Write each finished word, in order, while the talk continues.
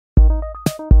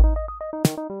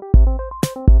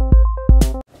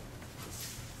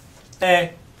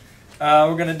Hey,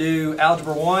 we're going to do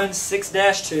Algebra 1,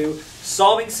 6-2,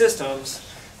 solving systems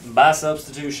by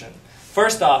substitution.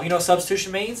 First off, you know what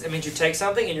substitution means? It means you take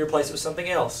something and you replace it with something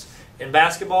else. In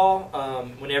basketball,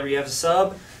 whenever you have a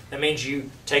sub, that means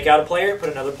you take out a player, put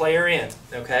another player in.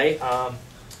 Okay.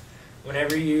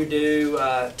 Whenever you do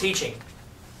teaching,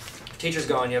 teacher's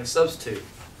gone, you have a substitute.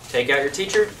 Take out your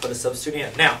teacher, put a substitute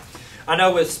in. Now, I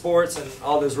know with sports and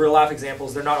all those real life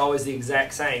examples, they're not always the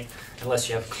exact same unless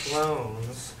you have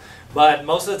clones. But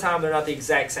most of the time, they're not the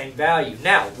exact same value.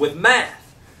 Now, with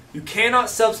math, you cannot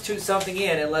substitute something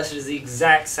in unless it is the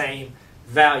exact same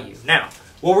value. Now,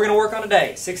 what we're going to work on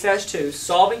today, 6-2,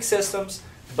 solving systems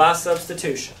by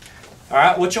substitution. All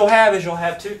right, what you'll have is you'll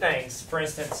have two things. For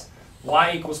instance,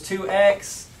 y equals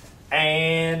 2x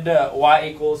and y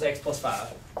equals x plus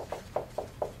 5.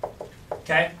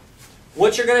 Okay?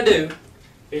 What you're going to do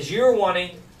is you're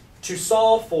wanting to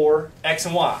solve for x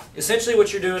and y. Essentially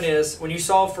what you're doing is when you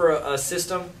solve for a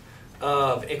system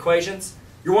of equations,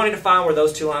 you're wanting to find where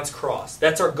those two lines cross.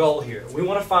 That's our goal here. We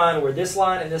want to find where this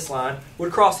line and this line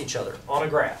would cross each other on a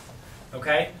graph.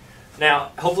 Okay?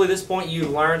 Now, hopefully at this point you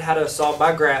learned how to solve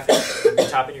by graphing. You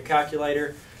type in your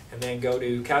calculator and then go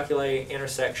to calculate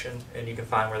intersection and you can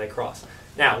find where they cross.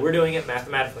 Now, we're doing it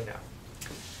mathematically now.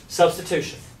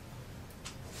 Substitution.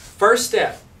 First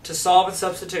step to solving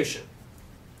substitution.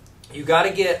 You got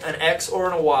to get an x or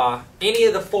a y, any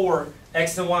of the four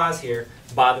x and y's here,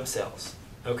 by themselves.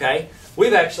 Okay?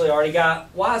 We've actually already got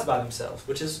y's by themselves,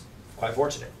 which is quite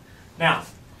fortunate. Now,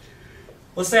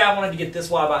 let's say I wanted to get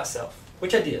this y by itself,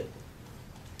 which I did.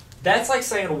 That's like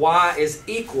saying y is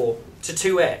equal to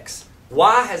 2x.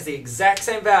 Y has the exact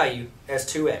same value as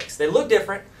 2x. They look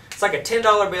different. It's like a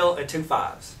 $10 bill and two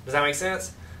fives. Does that make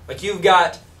sense? Like you've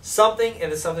got something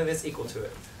and then something that's equal to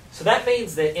it. So that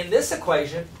means that in this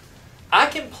equation, I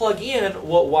can plug in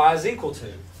what y is equal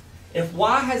to. If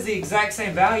y has the exact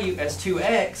same value as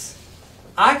 2x,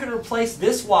 I can replace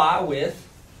this y with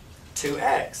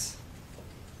 2x.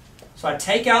 So I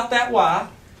take out that y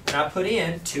and I put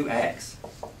in 2x.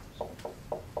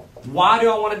 Why do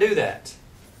I want to do that?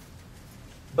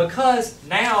 Because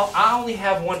now I only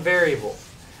have one variable.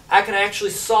 I can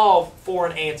actually solve for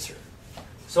an answer.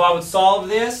 So I would solve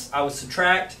this. I would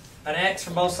subtract an x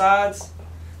from both sides,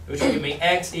 which would give me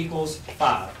x equals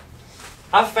 5.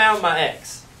 I found my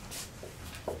x.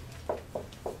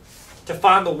 To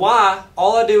find the y,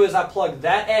 all I do is I plug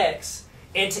that x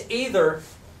into either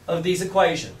of these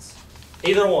equations.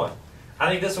 Either one. I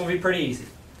think this one will be pretty easy.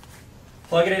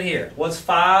 Plug it in here. What's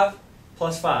 5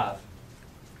 plus 5?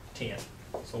 10.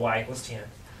 So y equals 10.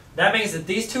 That means that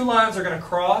these two lines are going to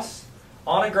cross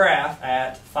on a graph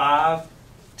at 5,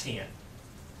 10.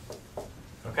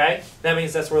 Okay? That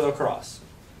means that's where they'll cross.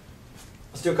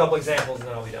 Let's do a couple examples and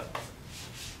then I'll be done.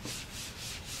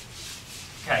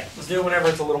 Okay, let's do it whenever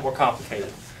it's a little more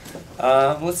complicated.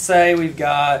 Let's say we've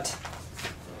got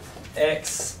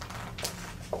x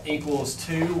equals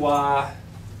 2y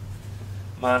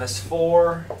minus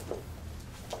 4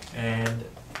 and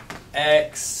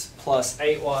x plus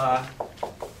 8y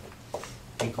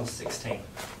equals 16.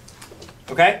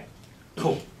 Okay?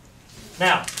 Cool.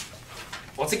 Now,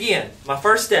 once again, my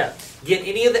first step, get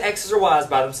any of the x's or y's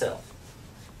by themselves.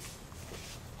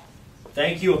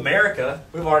 Thank you, America.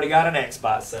 We've already got an x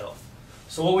by itself.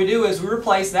 So what we do is we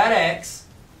replace that x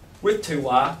with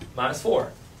 2y minus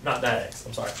 4. Not that x,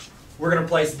 I'm sorry. We're going to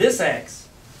replace this x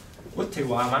with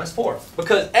 2y minus 4.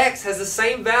 Because x has the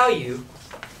same value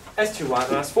as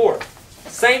 2y minus 4.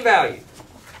 Same value.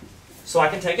 So I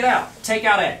can take it out. Take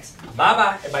out x.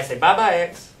 Bye-bye. Everybody say bye-bye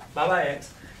x. Bye-bye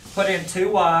x. Put in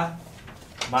 2y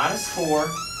minus 4.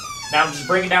 Now I'm just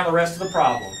bringing down the rest of the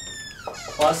problem.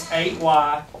 Plus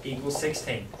 8y equals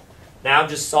 16. Now I'm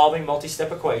just solving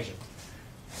multi-step equation.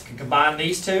 You can combine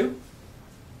these two.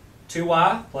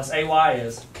 2y plus 8y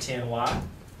is 10y.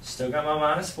 Still got my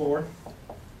minus 4.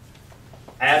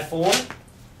 Add 4.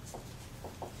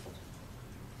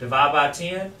 Divide by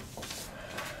 10.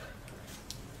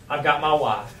 I've got my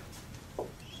y.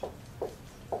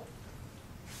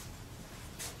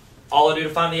 All I do to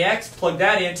find the x, plug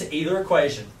that into either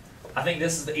equation. I think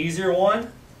this is the easier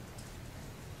one.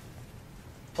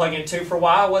 Plug in 2 for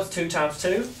y. What's 2 times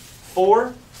 2?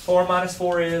 4. 4 minus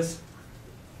 4 is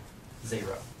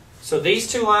 0. So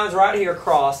these two lines right here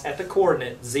cross at the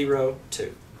coordinate 0,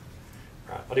 2.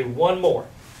 All right, I'll do one more.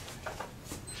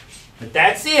 But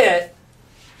that's it.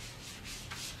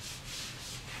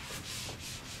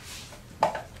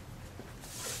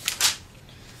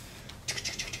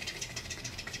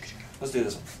 Let's do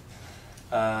this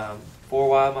one.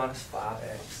 4y minus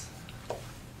 5x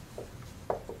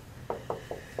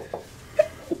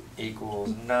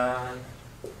equals 9.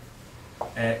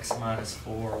 X minus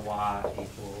 4y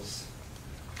equals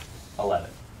 11.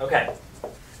 Okay.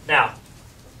 Now,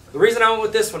 the reason I went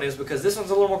with this one is because this one's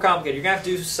a little more complicated. You're going to have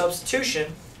to do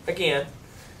substitution again,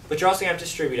 but you're also going to have to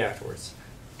distribute afterwards.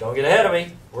 Don't get ahead of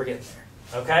me. We're getting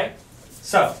there. Okay?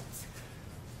 So,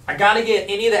 I got to get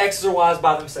any of the x's or y's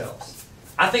by themselves.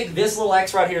 I think this little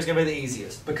x right here is going to be the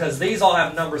easiest because these all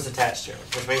have numbers attached to them,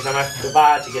 which means I'm going to have to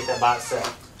divide to get that by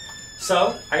itself.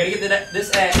 So, I got to get this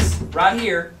x right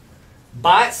here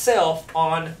by itself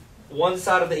on one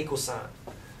side of the equal sign,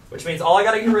 which means all I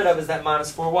got to get rid of is that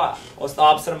minus 4y. What's the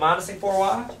opposite of minusing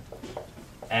 4y?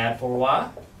 Add 4y.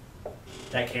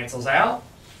 That cancels out.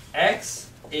 X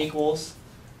equals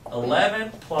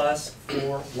 11 plus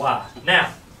 4y.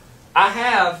 Now, I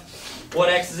have what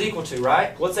x is equal to,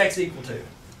 right? What's x equal to?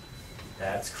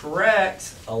 That's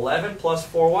correct. 11 plus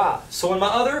 4y. So in my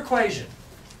other equation,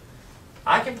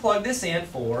 I can plug this in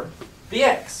for the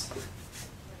x.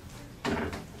 You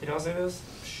know what I'm saying?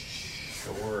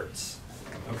 Shorts.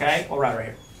 Okay? We'll write right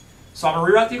here. So I'm going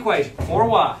to rewrite the equation.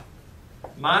 4y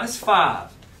minus 5.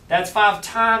 That's 5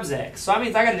 times x. So that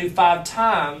means I got to do 5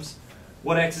 times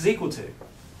what x is equal to.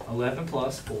 11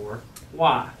 plus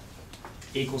 4y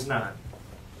equals 9.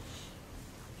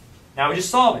 Now we just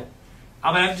solve it.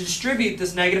 I'm going to have to distribute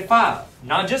this negative 5.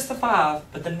 Not just the 5,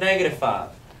 but the negative 5.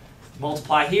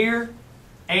 Multiply here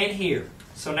and here.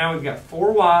 So now we've got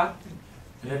 4y,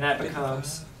 and then that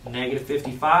becomes negative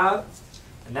 55,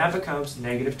 and that becomes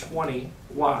negative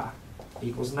 20y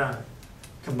equals 9.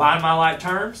 Combine my like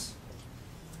terms.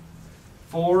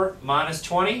 4 minus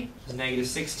 20 is negative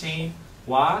 16y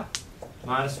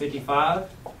minus 55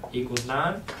 equals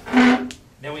 9.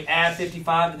 Then we add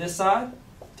 55 to this side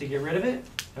to get rid of it.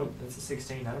 Nope, that's a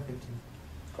 16, not a 15.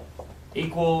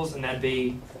 Equals, and that'd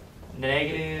be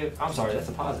negative, I'm sorry, that's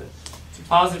a positive. So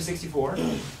positive 64.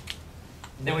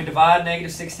 Then we divide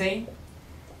negative 16.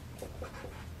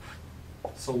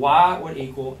 So y would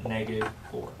equal negative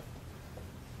 4.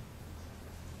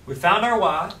 We found our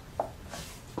y.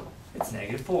 It's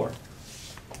negative 4.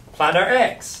 Find our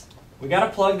x. We got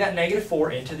to plug that negative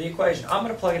 4 into the equation. I'm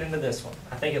going to plug it into this one.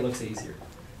 I think it looks easier.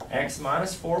 X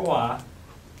minus 4y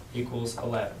equals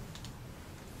 11.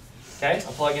 Okay,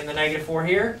 I'll plug in the negative 4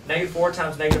 here. Negative 4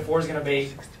 times negative 4 is going to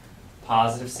be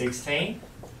positive 16.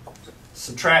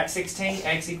 Subtract 16,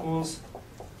 x equals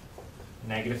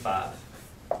negative 5.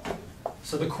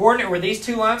 So the coordinate where these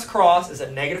two lines cross is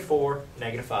at negative 4,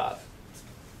 negative 5.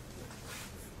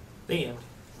 The end.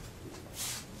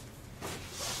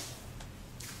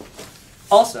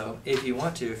 Also, if you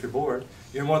want to, if you're bored,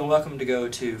 you're more than welcome to go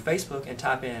to Facebook and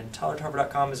type in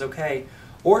TylerTarver.com is okay,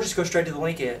 or just go straight to the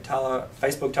link at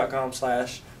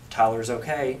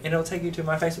Facebook.com/Tyler'sOK, and it'll take you to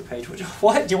my Facebook page. Which,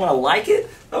 what? Do you want to like it?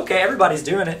 Okay, everybody's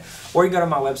doing it. Or you can go to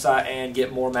my website and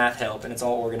get more math help, and it's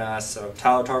all organized. So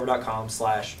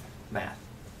TylerTarver.com/math.